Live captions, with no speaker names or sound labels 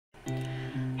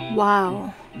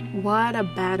Wow, what a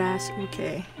badass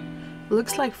bouquet.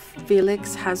 Looks like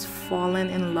Felix has fallen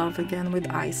in love again with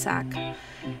Isaac.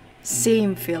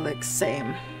 Same, Felix,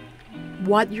 same.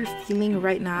 What you're feeling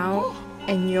right now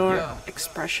and your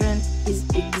expression is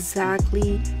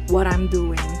exactly what I'm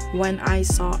doing when I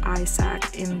saw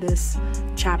Isaac in this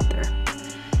chapter.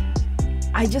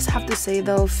 I just have to say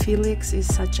though, Felix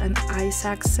is such an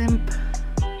Isaac simp.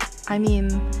 I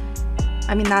mean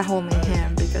not only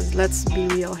him, because let's be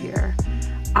real here.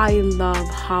 I love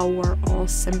how we're all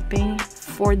simping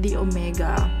for the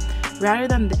Omega rather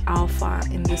than the Alpha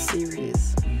in this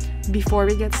series. Before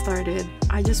we get started,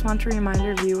 I just want to remind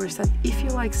our viewers that if you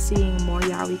like seeing more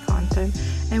yaoi content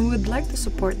and would like to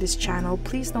support this channel,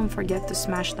 please don't forget to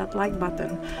smash that like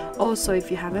button. Also, if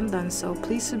you haven't done so,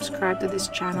 please subscribe to this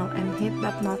channel and hit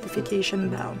that notification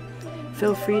bell.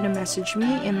 Feel free to message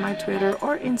me in my Twitter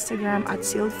or Instagram at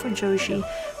ZEALED FUJOSHI,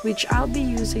 which I'll be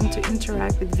using to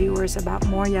interact with viewers about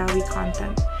more yaoi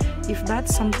content. If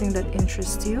that's something that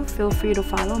interests you, feel free to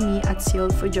follow me at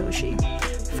ZEALED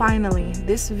FUJOSHI. Finally,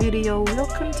 this video will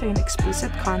contain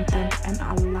explicit content and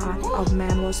a lot of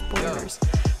manhwa spoilers.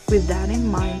 With that in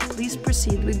mind, please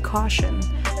proceed with caution.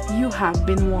 You have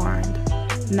been warned.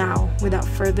 Now, without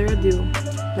further ado,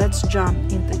 let's jump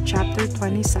into chapter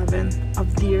 27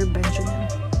 of Dear Benjamin.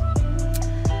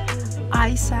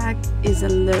 Isaac is a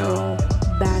literal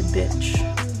bad bitch,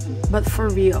 but for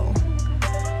real.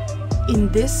 In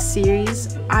this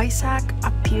series, Isaac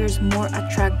appears more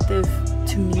attractive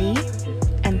to me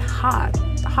and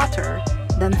hotter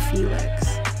than Felix.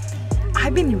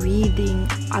 I've been reading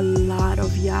a lot of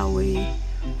yaoi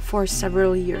for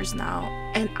several years now,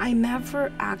 and I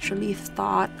never actually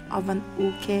thought of an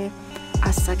uke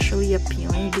as sexually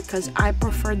appealing because I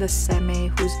prefer the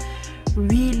seme who's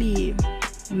really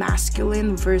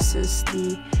masculine versus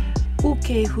the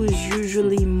uke who's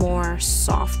usually more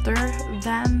softer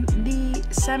than the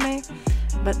seme.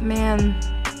 But man,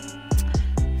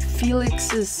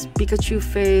 Felix's Pikachu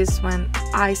face when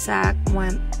Isaac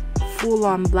went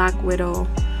full-on Black Widow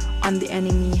on the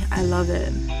enemy, I love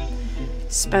it.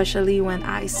 Especially when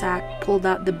Isaac pulled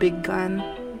out the big gun.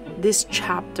 This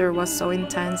chapter was so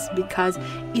intense because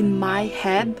in my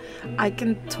head, I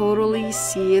can totally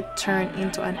see it turn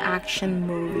into an action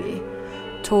movie.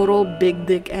 Total big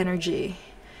dick energy.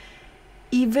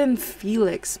 Even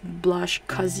Felix blushed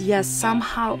cause yes,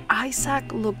 somehow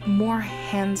Isaac looked more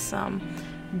handsome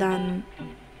than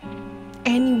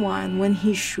anyone when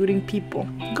he's shooting people.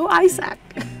 Go Isaac!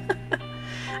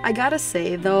 I gotta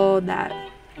say though that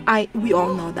we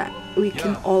all know that we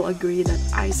can all agree that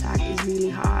Isaac is really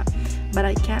hot, but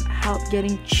I can't help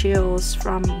getting chills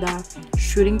from the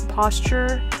shooting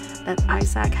posture that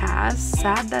Isaac has.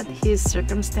 Sad that his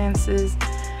circumstances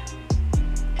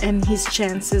and his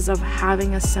chances of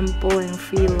having a simple and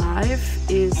free life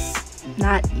is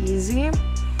not easy,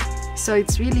 so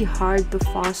it's really hard to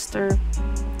foster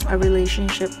a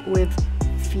relationship with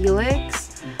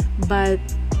Felix. But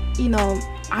you know,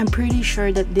 I'm pretty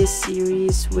sure that this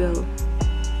series will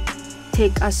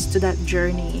take us to that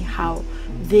journey, how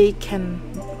they can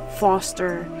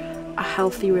foster a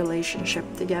healthy relationship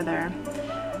together.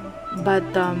 But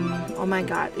oh my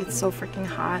god, it's so freaking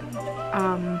hot,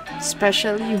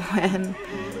 especially when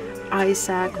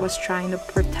Isaac was trying to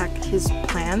protect his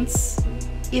plants.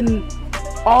 In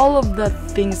all of the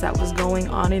things that was going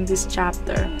on in this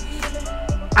chapter,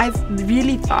 I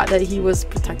really thought that he was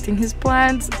protecting his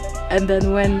plants, and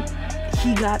then when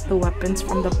he got the weapons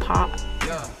from the pot,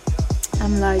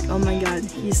 I'm like, oh my god,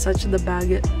 he's such the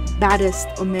baddest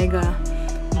Omega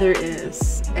there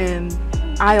is, and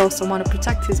I also want to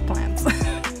protect his plants.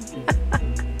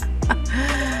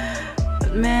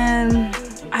 Man,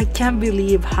 I can't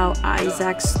believe how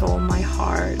Isaac stole my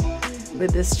heart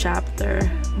with this chapter,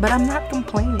 but I'm not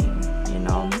complaining, you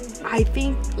know. I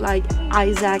think like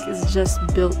Isaac is just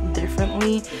built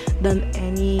differently than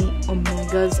any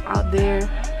Omegas out there.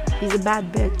 He's a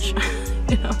bad bitch.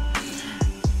 You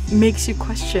know, makes you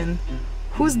question,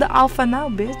 who's the alpha now,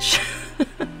 bitch?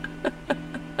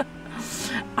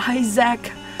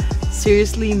 Isaac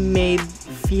seriously made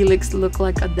Felix look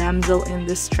like a damsel in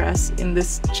distress in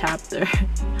this chapter.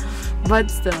 But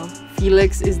still,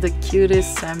 Felix is the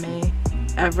cutest seme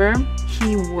ever.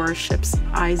 He worships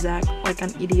Isaac like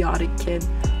an idiotic kid.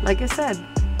 Like I said,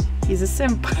 he's a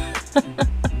simp.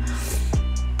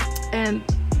 And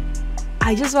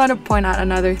I just want to point out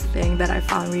another thing that I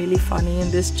found really funny in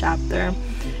this chapter.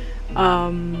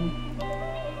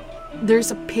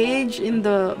 There's a page in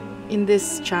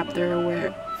this chapter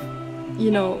where, you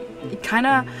know, it kind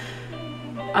of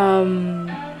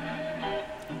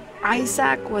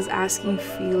Isaac was asking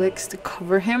Felix to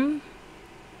cover him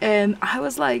And I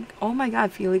was like, oh my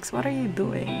god, Felix, what are you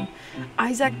doing?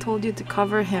 Isaac told you to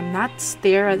cover him, not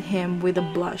stare at him with a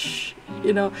blush,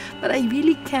 you know? But I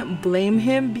really can't blame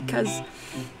him because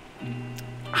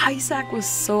Isaac was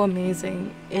so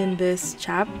amazing in this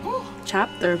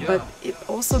chapter, but it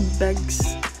also begs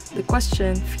the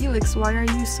question, Felix, why are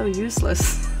you so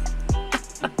useless?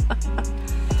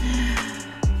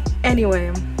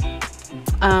 Anyway,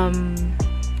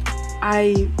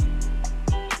 I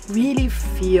really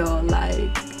feel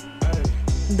like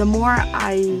the more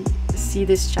I see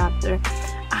this chapter,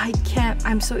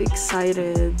 I'm so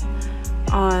excited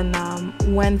on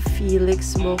when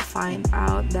Felix will find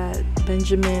out that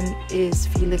Benjamin is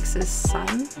Felix's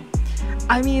son.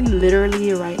 I mean,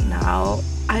 literally right now,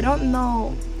 I don't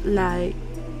know like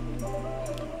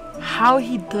how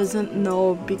he doesn't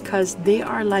know, because they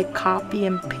are like copy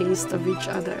and paste of each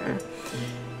other.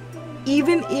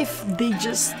 Even if they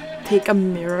just take a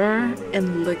mirror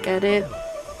and look at it,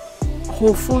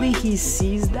 hopefully he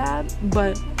sees that,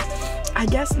 but I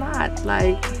guess not.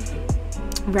 Like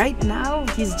right now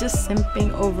he's just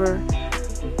simping over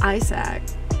Isaac,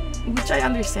 which I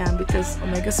understand because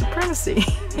Omega supremacy.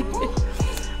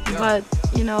 But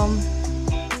you know,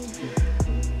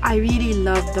 I really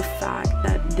love the fact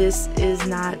that this is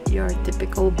not your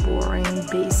typical boring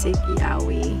basic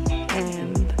yaoi,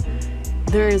 and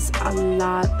there's a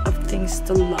lot of things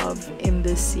to love in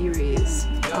this series.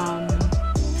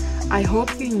 I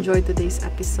hope you enjoyed today's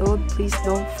episode. Please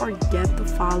don't forget to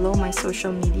follow my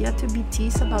social media to be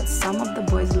teased about some of the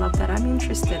boys' love that I'm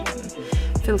interested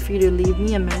in. Feel free to leave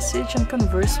me a message and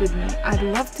converse with me. I'd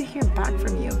love to hear back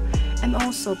from you. And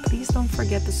also, please don't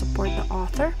forget to support the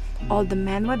author. All the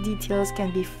manhwa details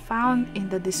can be found in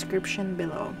the description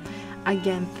below.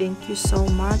 Again, thank you so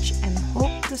much and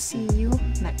hope to see you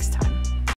next time.